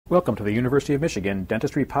Welcome to the University of Michigan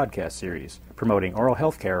Dentistry Podcast Series, promoting oral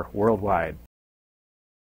health care worldwide.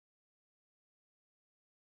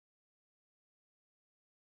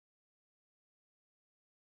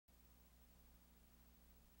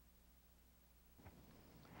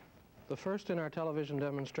 The first in our television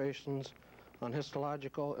demonstrations on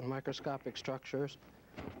histological and microscopic structures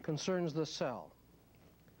concerns the cell.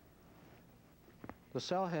 The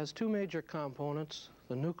cell has two major components,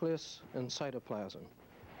 the nucleus and cytoplasm.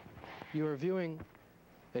 You are viewing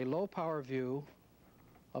a low-power view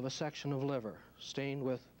of a section of liver stained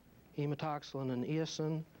with hematoxylin and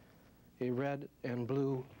eosin, a red and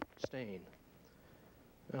blue stain.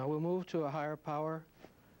 Now we'll move to a higher power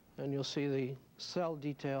and you'll see the cell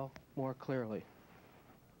detail more clearly.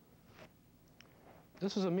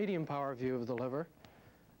 This is a medium power view of the liver.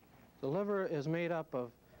 The liver is made up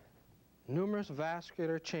of numerous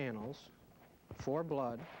vascular channels for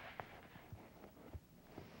blood.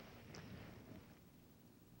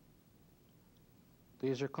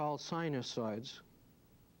 These are called sinusoids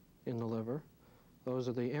in the liver. Those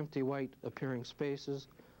are the empty white appearing spaces.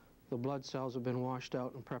 The blood cells have been washed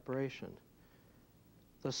out in preparation.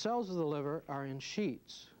 The cells of the liver are in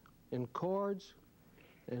sheets, in cords,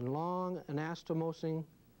 in long anastomosing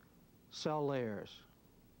cell layers.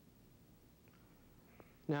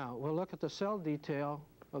 Now, we'll look at the cell detail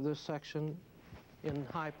of this section in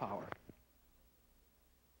high power.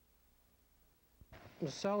 The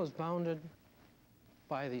cell is bounded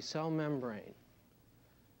by the cell membrane.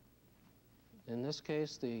 In this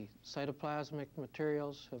case, the cytoplasmic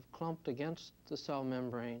materials have clumped against the cell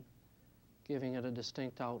membrane, giving it a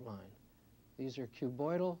distinct outline. These are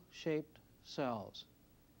cuboidal-shaped cells.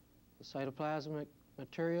 The cytoplasmic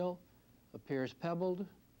material appears pebbled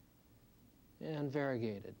and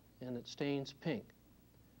variegated, and it stains pink.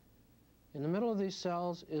 In the middle of these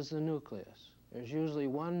cells is the nucleus. There's usually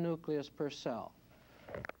one nucleus per cell.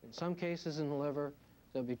 In some cases in the liver,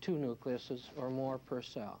 there'll be two nucleuses or more per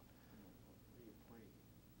cell.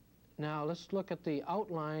 Now let's look at the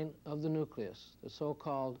outline of the nucleus, the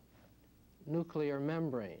so-called nuclear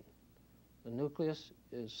membrane. The nucleus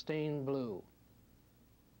is stained blue.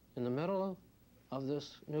 In the middle of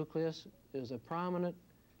this nucleus is a prominent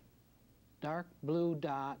dark blue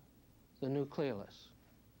dot, the nucleolus.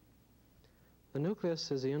 The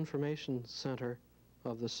nucleus is the information center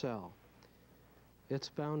of the cell. It's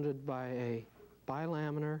bounded by a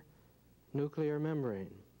bilaminar nuclear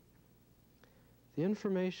membrane. The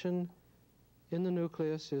information in the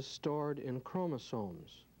nucleus is stored in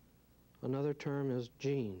chromosomes. Another term is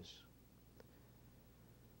genes.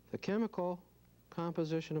 The chemical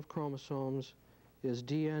composition of chromosomes is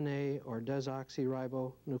DNA, or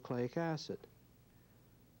desoxyribonucleic acid.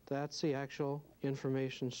 That's the actual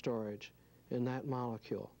information storage in that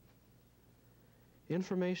molecule.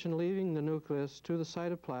 Information leaving the nucleus to the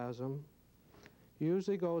cytoplasm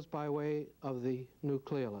usually goes by way of the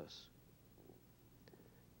nucleolus.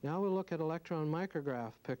 Now we'll look at electron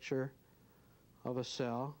micrograph picture of a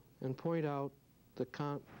cell and point out the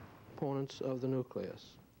components of the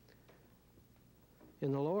nucleus.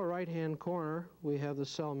 In the lower right-hand corner, we have the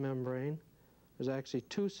cell membrane. There's actually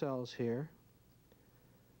two cells here.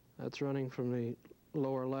 That's running from the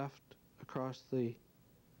lower left across the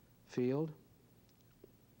field,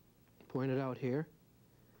 pointed out here.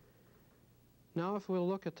 Now if we'll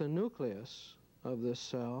look at the nucleus of this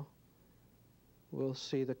cell, we'll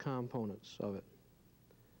see the components of it.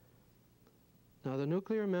 Now the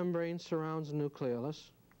nuclear membrane surrounds the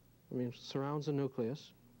nucleolus, surrounds the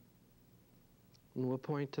nucleus, and we'll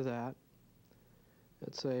point to that.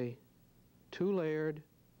 It's a two-layered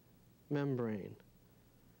membrane.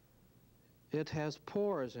 It has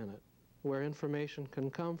pores in it where information can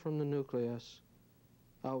come from the nucleus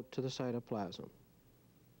out to the cytoplasm.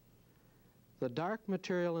 The dark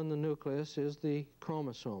material in the nucleus is the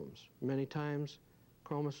chromosomes. Many times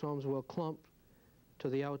chromosomes will clump to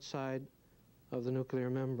the outside of the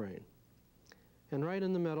nuclear membrane. And right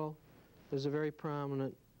in the middle is a very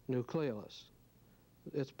prominent nucleolus.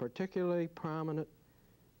 It's particularly prominent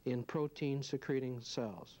in protein-secreting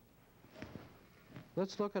cells.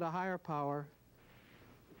 Let's look at a higher power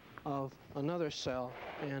of another cell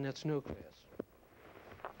and its nucleus.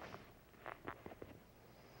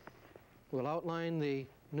 We'll outline the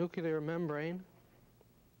nuclear membrane,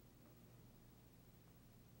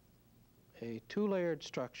 a two-layered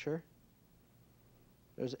structure.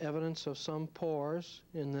 There's evidence of some pores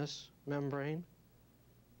in this membrane.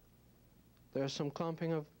 There's some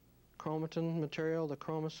clumping of chromatin material, the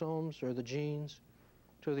chromosomes or the genes,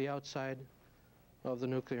 to the outside of the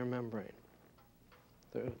nuclear membrane.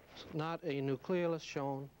 There's not a nucleolus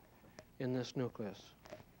shown in this nucleus.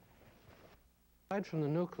 Aside from the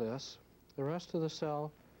nucleus, the rest of the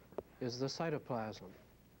cell is the cytoplasm.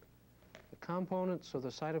 The components of the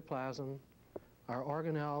cytoplasm are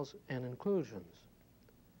organelles and inclusions.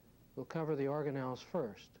 We'll cover the organelles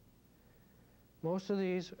first. Most of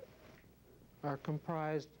these are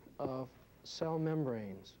comprised of cell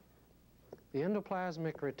membranes. The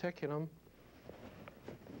endoplasmic reticulum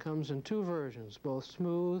comes in two versions, both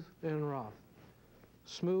smooth and rough.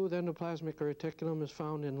 Smooth endoplasmic reticulum is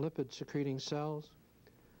found in lipid-secreting cells,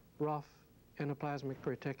 rough endoplasmic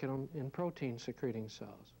reticulum in protein-secreting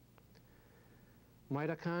cells.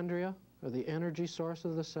 Mitochondria are the energy source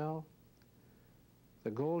of the cell.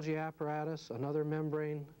 The Golgi apparatus, another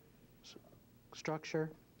membrane structure,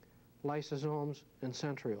 lysosomes, and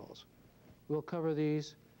centrioles. We'll cover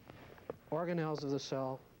these organelles of the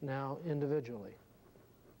cell now individually.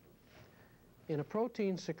 In a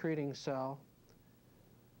protein-secreting cell,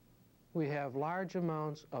 we have large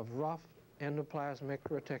amounts of rough endoplasmic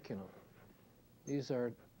reticulum. These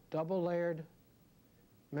are double-layered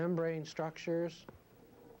membrane structures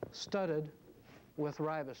studded with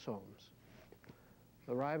ribosomes.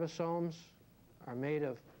 The ribosomes are made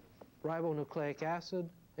of ribonucleic acid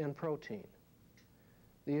and protein.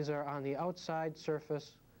 These are on the outside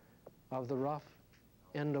surface of the rough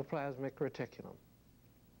endoplasmic reticulum.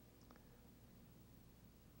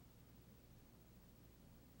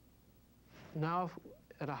 Now,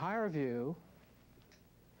 at a higher view,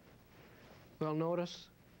 we'll notice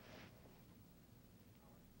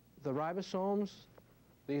the ribosomes.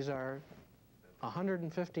 These are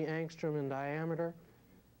 150 angstrom in diameter,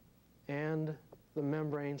 and the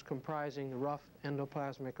membranes comprising the rough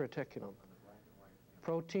endoplasmic reticulum.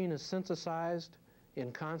 Protein is synthesized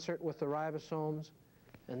in concert with the ribosomes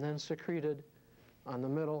and then secreted on the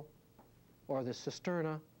middle or the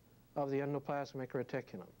cisterna of the endoplasmic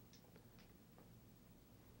reticulum.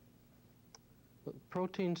 The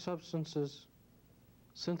protein substances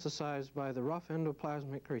synthesized by the rough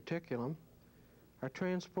endoplasmic reticulum are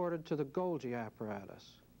transported to the Golgi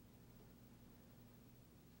apparatus.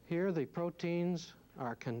 Here the proteins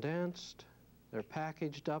are condensed, they're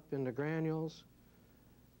packaged up into granules,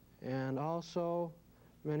 and also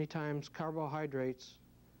many times carbohydrates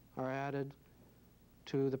are added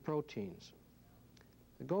to the proteins.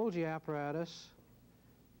 The Golgi apparatus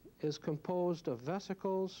is composed of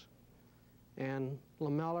vesicles and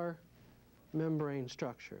lamellar membrane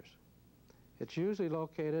structures. It's usually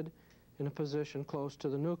located in a position close to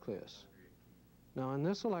the nucleus. Now, in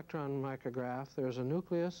this electron micrograph, there's a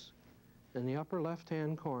nucleus in the upper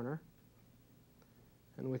left-hand corner,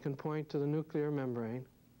 and we can point to the nuclear membrane.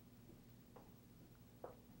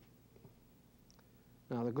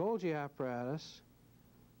 Now, the Golgi apparatus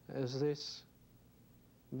is this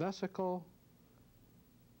vesicle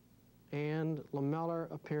and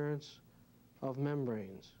lamellar appearance of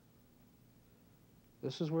membranes.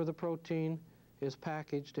 This is where the protein is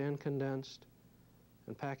packaged and condensed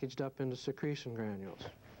and packaged up into secretion granules.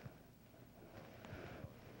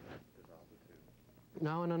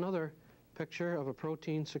 Now, in another picture of a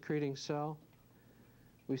protein-secreting cell,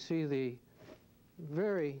 we see the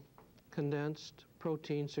very condensed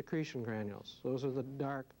protein secretion granules. Those are the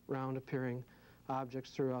dark, round-appearing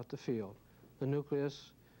objects throughout the field. The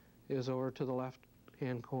nucleus is over to the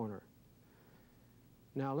left-hand corner.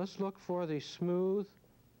 Now, let's look for the smooth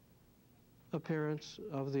appearance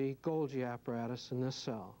of the Golgi apparatus in this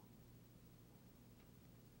cell.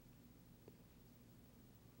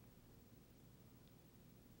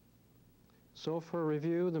 So, for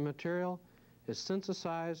review, the material is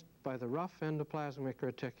synthesized by the rough endoplasmic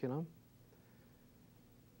reticulum,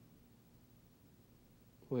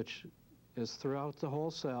 which is throughout the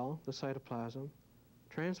whole cell, the cytoplasm,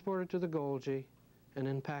 transported to the Golgi, and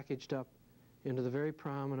then packaged up into the very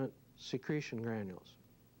prominent secretion granules.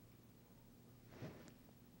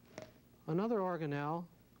 Another organelle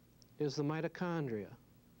is the mitochondria.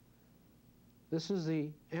 This is the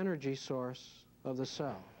energy source of the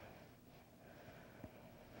cell.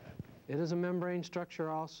 It is a membrane structure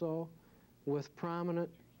also with prominent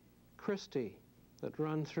cristae that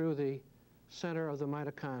run through the center of the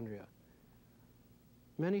mitochondria.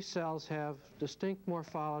 Many cells have distinct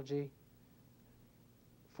morphology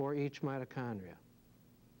for each mitochondria.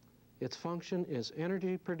 Its function is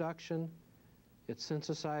energy production. It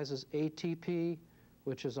synthesizes ATP,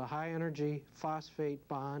 which is a high-energy phosphate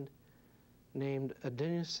bond named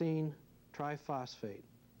adenosine triphosphate.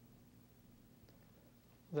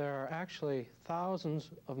 There are actually thousands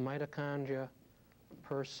of mitochondria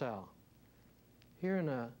per cell. Here in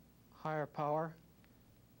a higher power,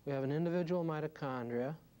 we have an individual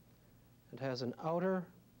mitochondria. It has an outer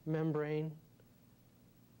membrane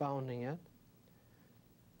bounding it,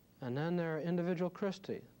 And then there are individual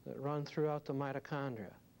cristae that run throughout the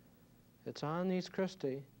mitochondria. It's on these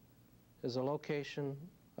cristae is the location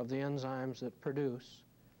of the enzymes that produce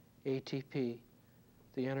ATP,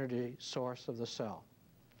 the energy source of the cell.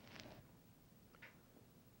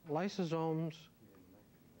 Lysosomes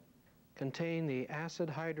contain the acid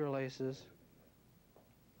hydrolases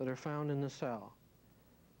that are found in the cell.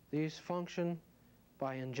 These function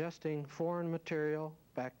by ingesting foreign material,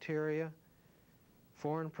 bacteria,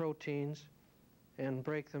 foreign proteins, and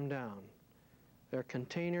break them down. They're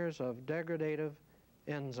containers of degradative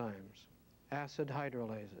enzymes, acid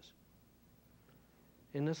hydrolases.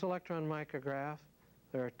 In this electron micrograph,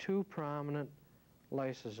 there are two prominent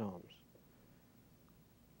lysosomes.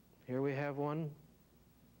 Here we have one.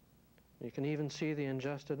 You can even see the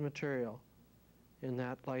ingested material in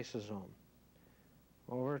that lysosome.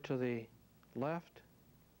 Over to the left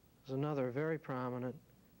is another very prominent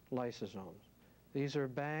lysosome. These are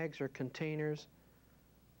bags or containers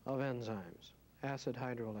of enzymes, acid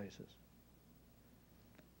hydrolases.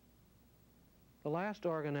 The last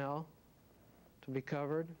organelle to be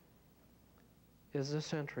covered is the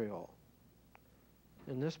centriole.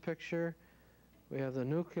 In this picture, we have the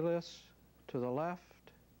nucleus to the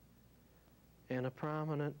left and a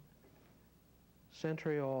prominent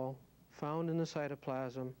centriole found in the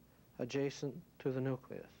cytoplasm adjacent to the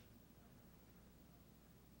nucleus.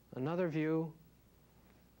 Another view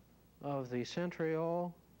of the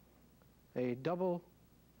centriole, a double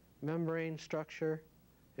membrane structure,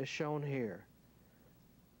 is shown here.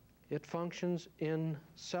 It functions in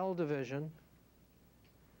cell division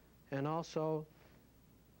and also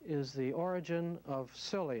is the origin of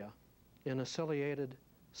cilia in a ciliated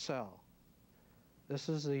cell. This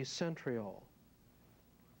is the centriole.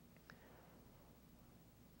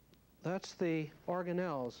 That's the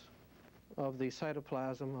organelles of the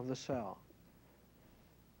cytoplasm of the cell.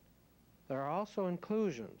 There are also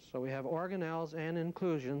inclusions, so we have organelles and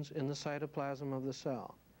inclusions in the cytoplasm of the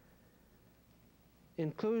cell.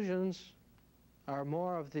 Inclusions are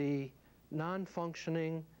more of the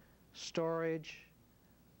non-functioning storage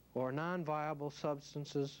or non-viable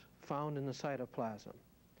substances found in the cytoplasm.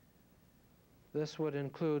 This would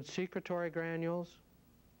include secretory granules,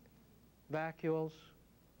 vacuoles,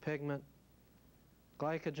 pigment,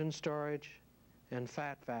 glycogen storage, and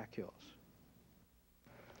fat vacuoles.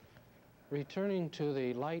 Returning to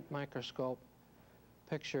the light microscope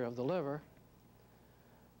picture of the liver,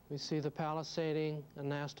 we see the palisading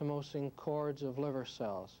and anastomosing cords of liver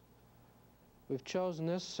cells. We've chosen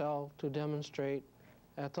this cell to demonstrate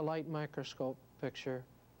at the light microscope picture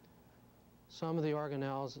some of the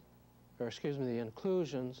organelles, or excuse me, the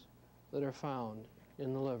inclusions that are found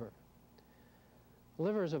in the liver. The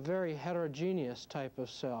liver is a very heterogeneous type of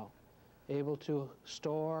cell, able to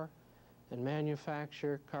store and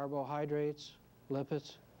manufacture carbohydrates,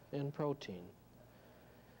 lipids, and protein.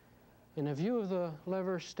 In a view of the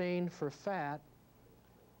liver stained for fat,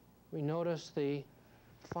 we notice the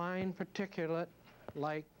fine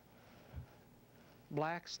particulate-like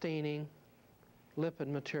black staining lipid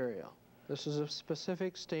material. This is a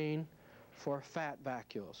specific stain for fat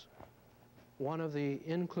vacuoles, one of the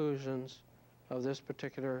inclusions of this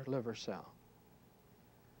particular liver cell.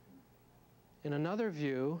 In another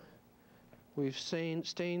view, we've stained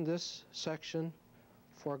this section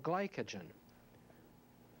for glycogen.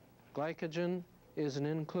 Glycogen is an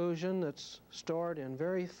inclusion that's stored in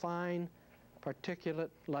very fine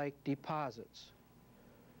particulate-like deposits.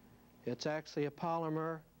 It's actually a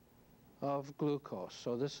polymer of glucose,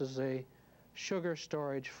 so this is a sugar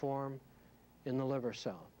storage form in the liver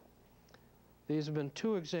cell. These have been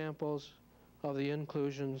two examples of the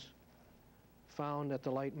inclusions found at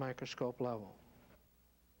the light microscope level.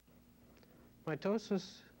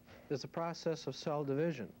 Mitosis is the process of cell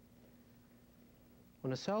division.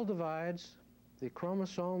 When a cell divides, the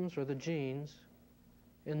chromosomes or the genes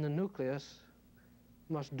in the nucleus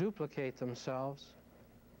must duplicate themselves,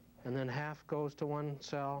 and then half goes to one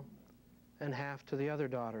cell and half to the other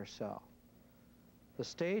daughter cell. The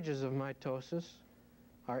stages of mitosis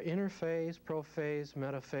are interphase, prophase,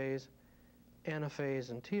 metaphase, anaphase,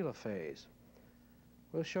 and telophase.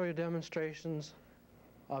 We'll show you demonstrations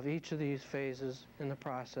of each of these phases in the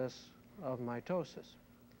process of mitosis.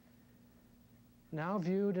 Now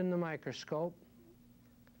viewed in the microscope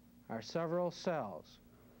are several cells.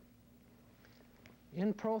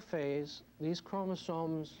 In prophase, these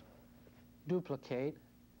chromosomes duplicate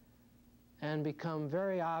and become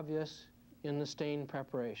very obvious in the stain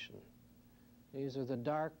preparation. These are the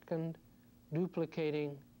darkened,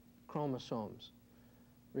 duplicating chromosomes.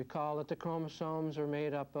 Recall that the chromosomes are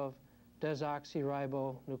made up of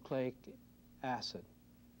desoxyribonucleic acid.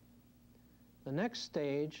 The next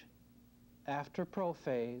stage after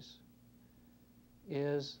prophase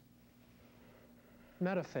is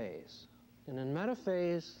metaphase. And in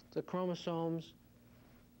metaphase, the chromosomes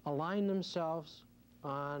align themselves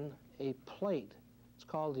on a plate. It's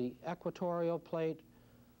called the equatorial plate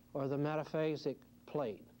or the metaphasic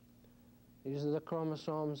plate. These are the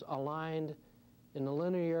chromosomes aligned in a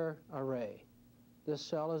linear array. This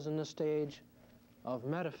cell is in the stage of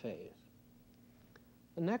metaphase.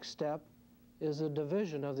 The next step is the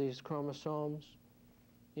division of these chromosomes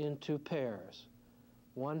into pairs.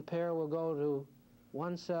 One pair will go to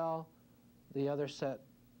one cell, the other set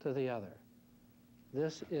to the other.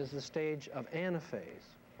 This is the stage of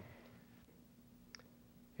anaphase.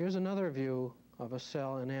 Here's another view of a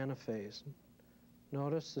cell in anaphase.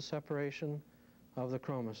 Notice the separation of the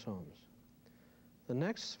chromosomes. The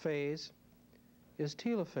next phase is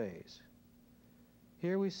telophase.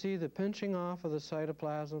 Here we see the pinching off of the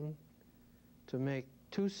cytoplasm to make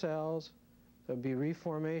two cells. There'll be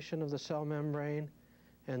reformation of the cell membrane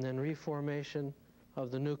and then reformation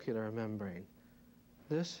of the nuclear membrane.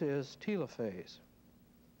 This is telophase.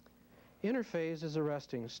 Interphase is a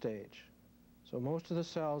resting stage. So most of the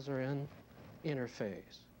cells are in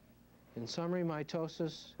interphase. In summary,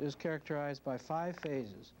 mitosis is characterized by 5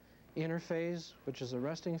 phases. Interphase, which is a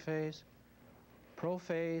resting phase.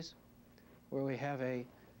 Prophase, where we have a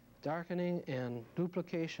darkening and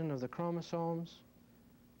duplication of the chromosomes.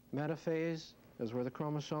 Metaphase is where the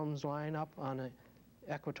chromosomes line up on an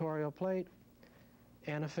equatorial plate.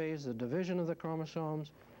 Anaphase, the division of the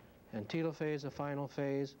chromosomes. And telophase, the final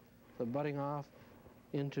phase, the budding off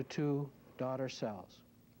into 2 daughter cells.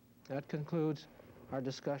 That concludes our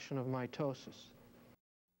discussion of mitosis.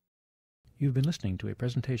 You've been listening to a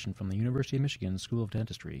presentation from the University of Michigan School of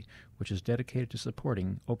Dentistry, which is dedicated to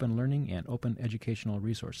supporting open learning and open educational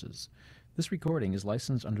resources. This recording is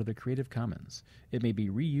licensed under the Creative Commons. It may be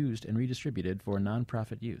reused and redistributed for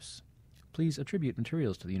nonprofit use. Please attribute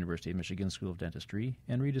materials to the University of Michigan School of Dentistry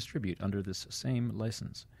and redistribute under this same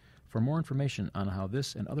license. For more information on how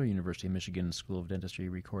this and other University of Michigan School of Dentistry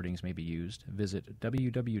recordings may be used, visit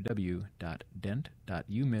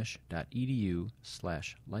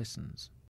www.dent.umich.edu/license.